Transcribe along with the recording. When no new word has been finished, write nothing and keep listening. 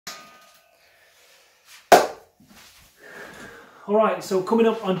Alright, so coming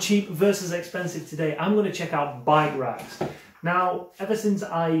up on cheap versus expensive today, I'm going to check out bike racks. Now, ever since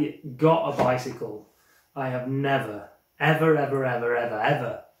I got a bicycle, I have never, ever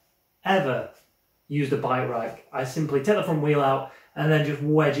used a bike rack. I simply take the front wheel out and then just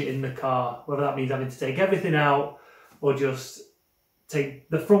wedge it in the car, whether that means having to take everything out or just take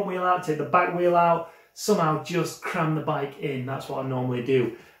the front wheel out, take the back wheel out, somehow just cram the bike in. That's what I normally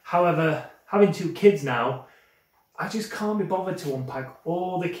do. However, having 2 kids now, I just can't be bothered to unpack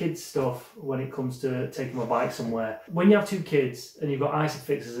all the kids' stuff when it comes to taking my bike somewhere. When you have 2 kids and you've got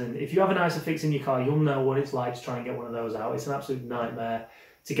ISOFIXs in, if you have an ISOFIX in your car, you'll know what it's like to try and get one of those out. It's an absolute nightmare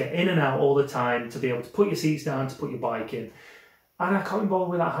to get in and out all the time, to be able to put your seats down, to put your bike in. And I can't be bothered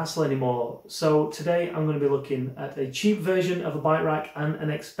with that hassle anymore. So today I'm going to be looking at a cheap version of a bike rack and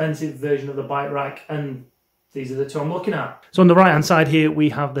an expensive version of the bike rack, and these are the 2 I'm looking at. So on the right hand side here we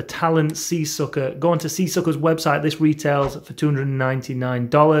have the Talent Seasucker. Go onto Seasucker's website. This retails for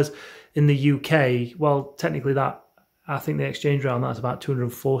 $299 in the UK. Well, technically that, I think the exchange rate on that's about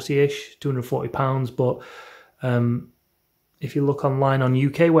 240-ish, £240. But if you look online on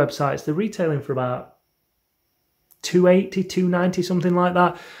UK websites, they're retailing for about $280, $290, something like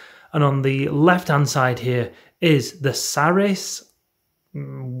that. And on the left hand side here is the Saris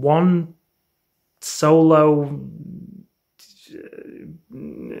One Solo,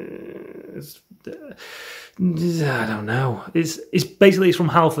 I don't know. It's basically from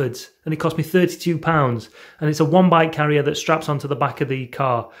Halfords, and it cost me £32, and it's a 1 bike carrier that straps onto the back of the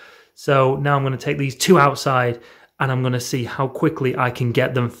car. So now I'm going to take these 2 outside, and I'm going to see how quickly I can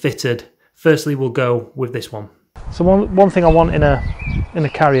get them fitted. Firstly, we'll go with this one. So one thing I want in a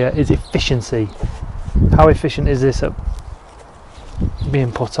carrier is efficiency. How efficient is this at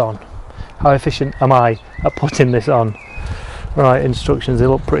being put on? How efficient am I at putting this on? Right, instructions, they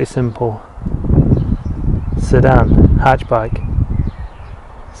look pretty simple. Sedan, hatchback,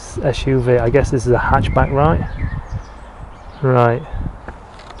 SUV, I guess this is a hatchback, right? Right.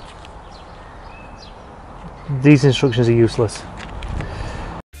 These instructions are useless.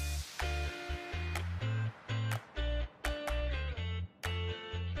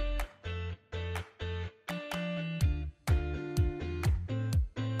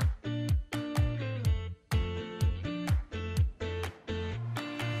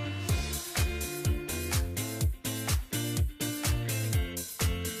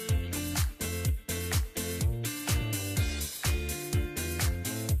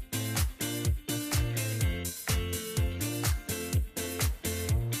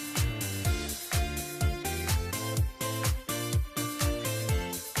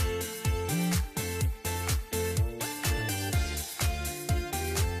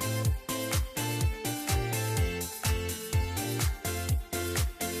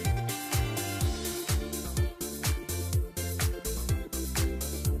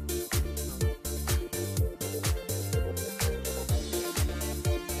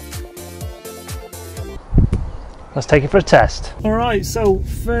 Let's take it for a test. Alright, so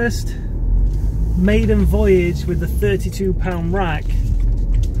first maiden voyage with the £32 rack.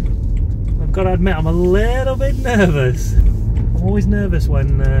 I've got to admit I'm a little bit nervous. I'm always nervous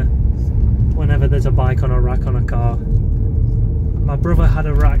whenever there's a bike on a rack on a car. My brother had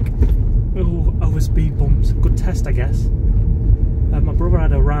a rack over speed bumps. Good test, I guess. My brother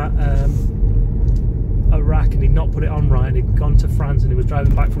had a rack and he'd not put it on right, and he'd gone to France and he was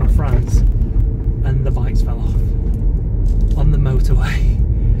driving back from France and the bikes fell off on the motorway.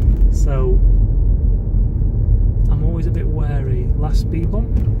 So I'm always a bit wary. Last speed bump.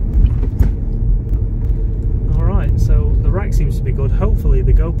 Alright, so the rack seems to be good. Hopefully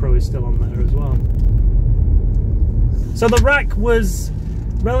the GoPro is still on there as well. So the rack was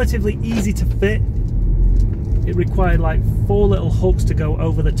relatively easy to fit. It required like 4 little hooks to go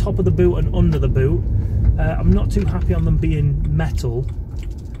over the top of the boot and under the boot. I'm not too happy on them being metal.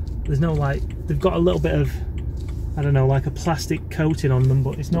 There's no like, they've got a little bit of, I don't know, like a plastic coating on them,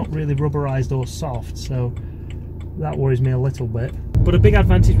 but it's not really rubberized or soft, so that worries me a little bit. But a big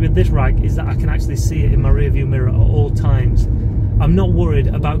advantage with this rack is that I can actually see it in my rear view mirror at all times. I'm not worried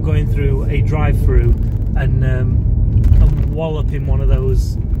about going through a drive-through and walloping one of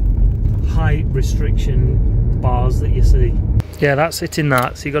those height restriction bars that you see. Yeah, that's hitting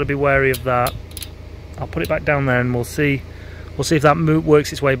that, so you've got to be wary of that. I'll put it back down there and we'll see if that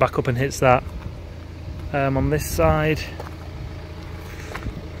works its way back up and hits that. On this side,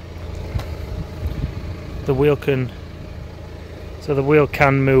 the wheel can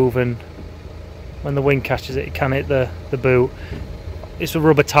move, and when the wind catches it, it can hit the boot. It's a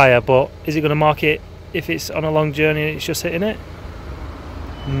rubber tyre, but is it going to mark it if it's on a long journey and it's just hitting it?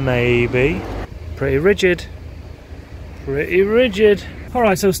 Maybe. Pretty rigid. Pretty rigid.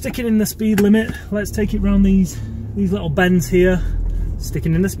 Alright, so sticking in the speed limit, let's take it round these little bends here.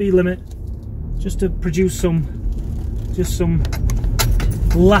 Sticking in the speed limit, just to produce some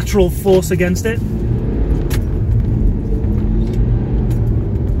lateral force against it.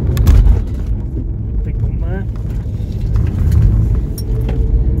 Big bump there.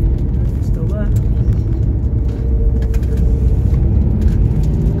 Still there.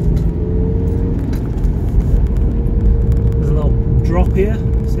 There's a little drop here,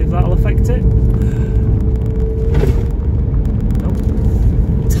 see if that'll affect it. Nope.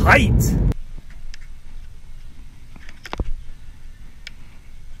 Tight!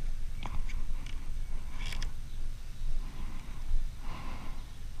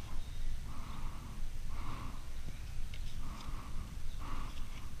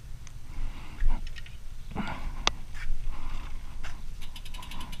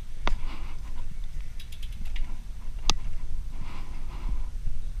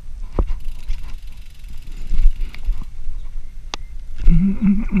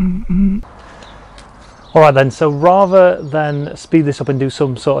 Alright then, so rather than speed this up and do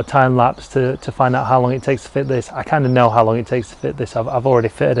some sort of time lapse to find out how long it takes to fit this, I kind of know how long it takes to fit this. I've already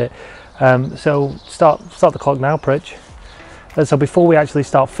fitted it. So start the clock now, Pritch. So before we actually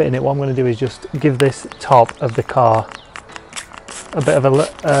start fitting it, what I'm going to do is just give this top of the car a bit of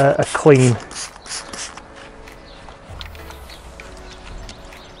a clean.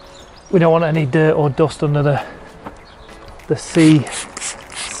 We don't want any dirt or dust under the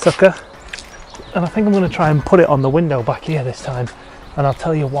Seasucker. And I think I'm going to try and put it on the window back here this time, and I'll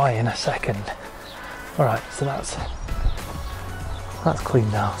tell you why in a second. Alright, so that's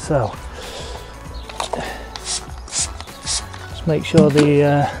clean now. So just make sure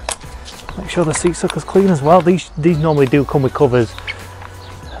the Seasucker's clean as well. These normally do come with covers,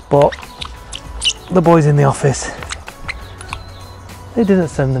 but the boys in the office, they didn't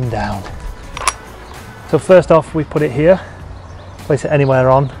send them down. So first off, we put it here, place it anywhere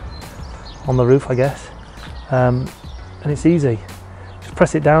on the roof, I guess, and it's easy. Just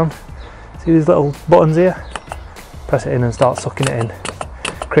press it down. See these little buttons here? Press it in and start sucking it in.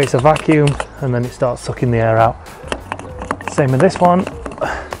 Creates a vacuum, and then it starts sucking the air out. Same with this one.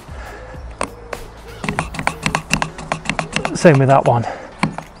 Same with that one.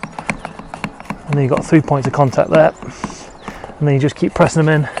 And then you've got 3 points of contact there, and then you just keep pressing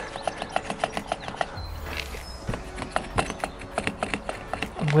them in.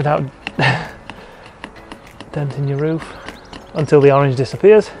 Without denting your roof until the orange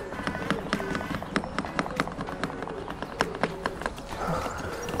disappears.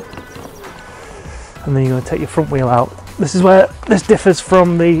 And then you're going to take your front wheel out. This is where this differs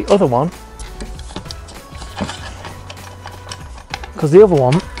from the other one, because the other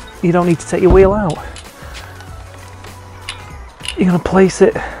one you don't need to take your wheel out. You're going to place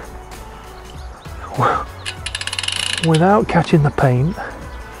it without catching the paint.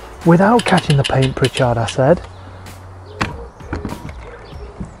 Without catching the paint, Pritchard, I said.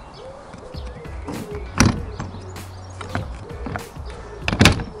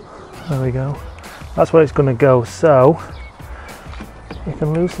 There we go. That's where it's going to go. So you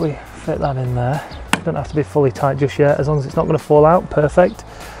can loosely fit that in there. It doesn't have to be fully tight just yet, as long as it's not going to fall out. Perfect.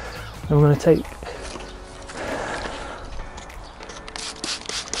 And we're going to take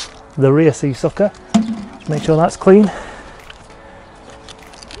the rear Seasucker. Just make sure that's clean.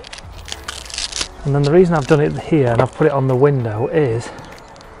 And then the reason I've done it here and I've put it on the window is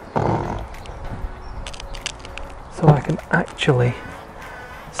so I can actually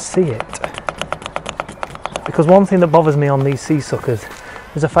see it. Because one thing that bothers me on these Seasuckers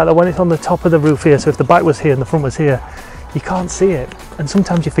is the fact that when it's on the top of the roof here, so if the back was here and the front was here, you can't see it, and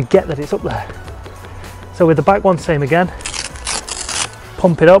sometimes you forget that it's up there. So with the back one, same again.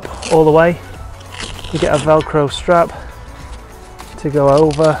 Pump it up all the way. You get a Velcro strap to go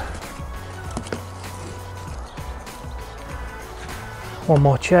over. One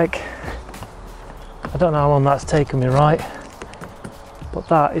more check. I don't know how long that's taken me, right? But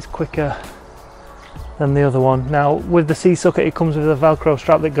that is quicker than the other one. Now with the Seasucker, it comes with a Velcro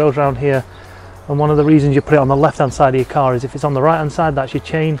strap that goes around here, and one of the reasons you put it on the left hand side of your car is if it's on the right hand side, that's your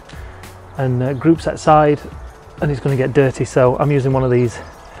chain, and groups that side and it's going to get dirty. So I'm using one of these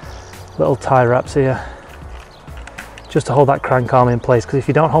little tie wraps here just to hold that crank arm in place, because if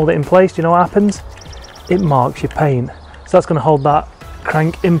you don't hold it in place, do you know what happens? It marks your paint. So that's going to hold that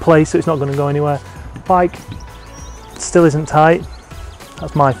crank in place, so it's not going to go anywhere. Bike still isn't tight.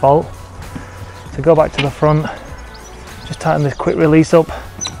 That's my fault. So go back to the front, just tighten this quick release up.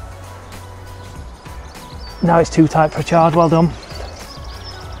 Now it's too tight for a charge. Well done.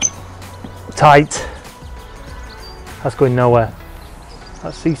 Tight. That's going nowhere.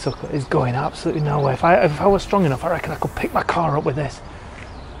 That Seasucker is going absolutely nowhere. If I was strong enough, I reckon I could pick my car up with this.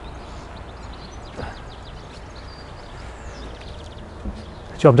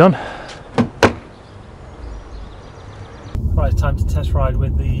 Job done. Right, it's time to test ride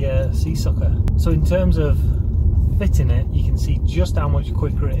with the Seasucker. So in terms of fitting it, you can see just how much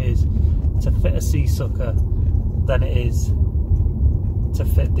quicker it is to fit a Seasucker than it is to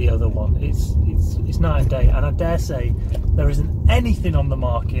fit the other one. It's night and day, and I dare say there isn't anything on the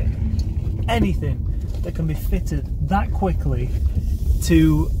market, anything that can be fitted that quickly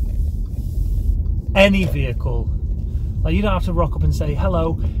to any vehicle. Like, you don't have to rock up and say,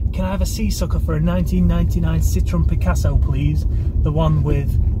 hello, can I have a Seasucker for a 1999 Citroen Picasso, please? The one with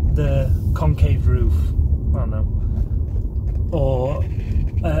the concave roof. I don't know. Or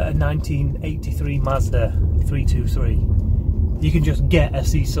a 1983 Mazda 323. You can just get a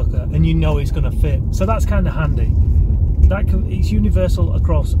Seasucker and you know it's going to fit. So that's kind of handy. It's universal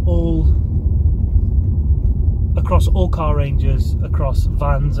across all car ranges, across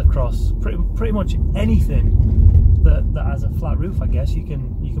vans, across pretty much anything that has a flat roof, I guess you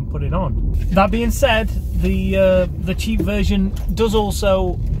can put it on. That being said, the cheap version does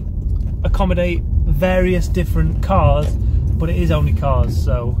also accommodate various different cars, but it is only cars,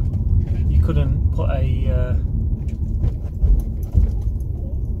 so you couldn't put a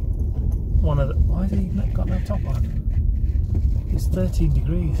one of the... Why has he got no top on? It's 13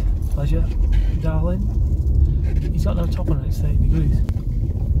 degrees. Pleasure, darling. He's got no top on and it's 13 degrees.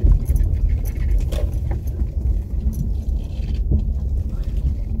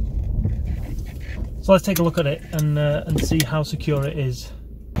 So let's take a look at it and see how secure it is.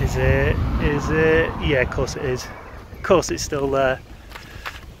 Is it? Yeah, of course it is. Of course it's still there.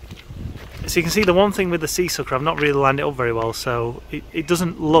 So you can see the one thing with the Seasucker, I've not really lined it up very well, so it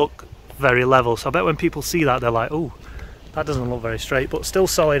doesn't look very level. So I bet when people see that, they're like, oh, that doesn't look very straight, but still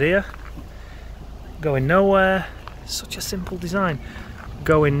solid here. Going nowhere. Such a simple design.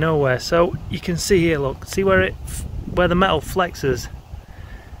 Going nowhere. So you can see here, look, see where the metal flexes.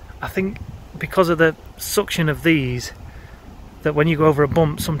 I think because of the suction of these, that when you go over a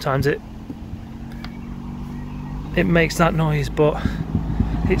bump, sometimes it makes that noise, but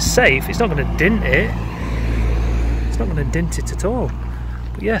it's safe. It's not going to dent it. It's not going to dent it at all.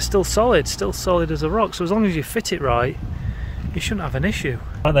 But yeah, still solid as a rock. So as long as you fit it right, you shouldn't have an issue.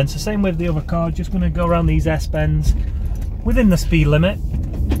 Right then, so same with the other car, just going to go around these S-bends within the speed limit.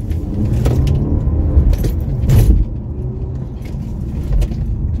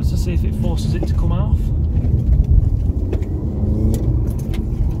 Just to see if it forces it to come off.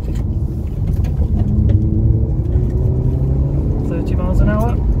 Miles an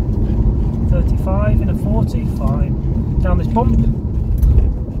hour, 35 in a 40, fine. Down this bump,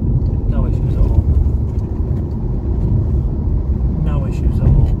 no issues at all. No issues at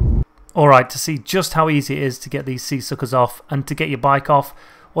all. Alright, to see just how easy it is to get these Seasuckers off and to get your bike off,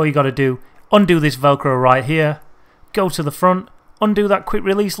 all you got to do, undo this Velcro right here, go to the front, undo that quick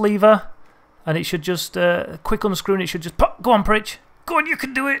release lever, and it should just, quick unscrew and it should just pop. Go on, Pritch, go on, you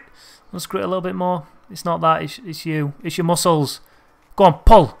can do it. Unscrew it a little bit more. It's not that, it's you, it's your muscles. Go on,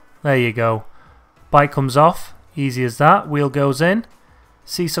 pull. There you go. Bike comes off. Easy as that. Wheel goes in.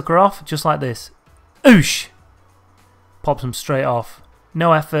 Seasucker off, just like this. Oosh! Pops them straight off.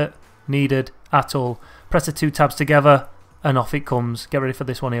 No effort needed at all. Press the two tabs together and off it comes. Get ready for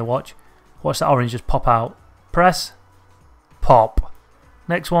this one here, watch. Watch that orange just pop out. Press. Pop.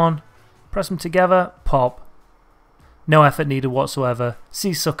 Next one. Press them together. Pop. No effort needed whatsoever.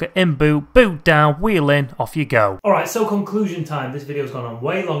 Seasucker in boot, boot down, wheel in, off you go. Alright, so conclusion time. This video's gone on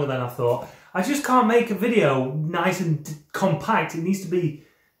way longer than I thought. I just can't make a video nice and compact. It needs to be...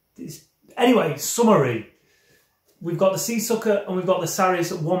 Anyway, summary. We've got the Seasucker and we've got the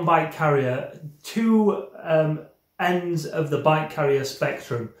Saris one bike carrier. Two ends of the bike carrier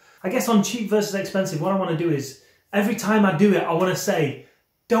spectrum. I guess on cheap versus expensive, what I want to do is, every time I do it, I want to say,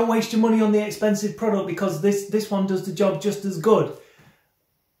 don't waste your money on the expensive product because this one does the job just as good.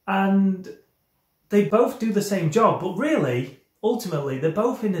 And they both do the same job, but really, ultimately, they're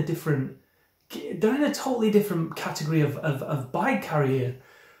both in a different... They're in a totally different category of bike carrier.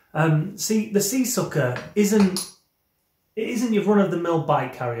 See, the Seasucker isn't your run-of-the-mill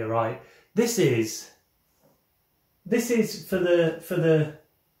bike carrier, right? This is for the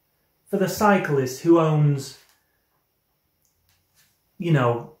cyclist who owns, you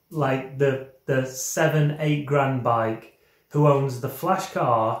know, like the 7-8 grand bike, who owns the flash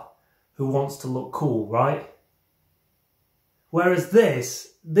car, who wants to look cool, right? Whereas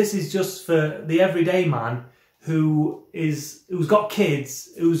this is just for the everyday man who's got kids,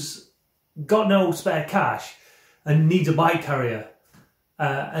 who's got no spare cash, and needs a bike carrier,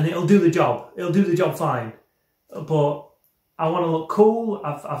 and it'll do the job. It'll do the job fine. But I want to look cool.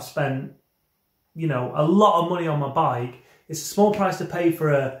 I've spent, you know, a lot of money on my bike. It's a small price to pay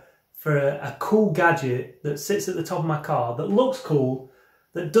for a cool gadget that sits at the top of my car, that looks cool,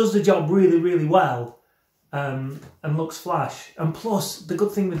 that does the job really, really well, and looks flash. And plus, the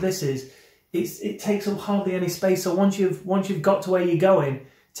good thing with this is it takes up hardly any space. So once you've got to where you're going,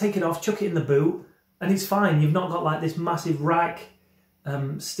 take it off, chuck it in the boot, and it's fine. You've not got like this massive rack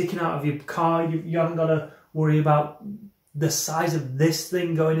sticking out of your car. You haven't got to worry about the size of this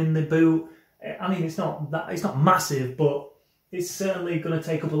thing going in the boot. I mean, it's not massive, but it's certainly going to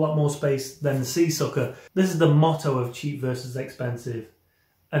take up a lot more space than the Seasucker. This is the motto of cheap versus expensive,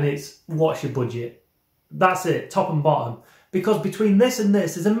 and it's what's your budget? That's it, top and bottom. Because between this and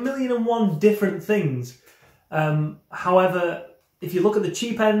this, there's 1,000,001 different things. However, if you look at the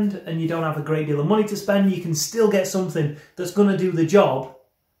cheap end and you don't have a great deal of money to spend, you can still get something that's going to do the job.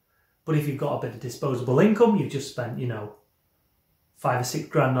 But if you've got a bit of disposable income, you've just spent, you know, 5 or 6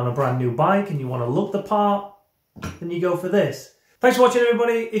 grand on a brand new bike and you want to look the part, then you go for this. Thanks for watching,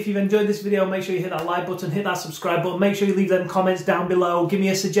 everybody. If you've enjoyed this video, make sure you hit that like button, hit that subscribe button, make sure you leave them comments down below. Give me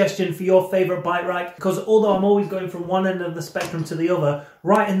a suggestion for your favourite bike rack, because although I'm always going from one end of the spectrum to the other,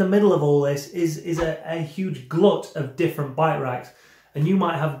 right in the middle of all this is a huge glut of different bike racks. And you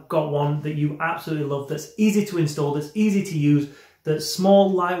might have got one that you absolutely love, that's easy to install, that's easy to use, that's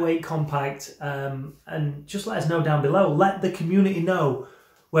small, lightweight, compact, and just let us know down below. Let the community know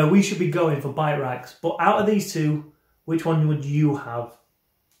where we should be going for bike racks. But out of these two, which one would you have?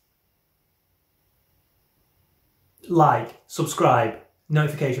 Like, subscribe,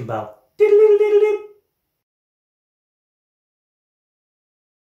 notification bell.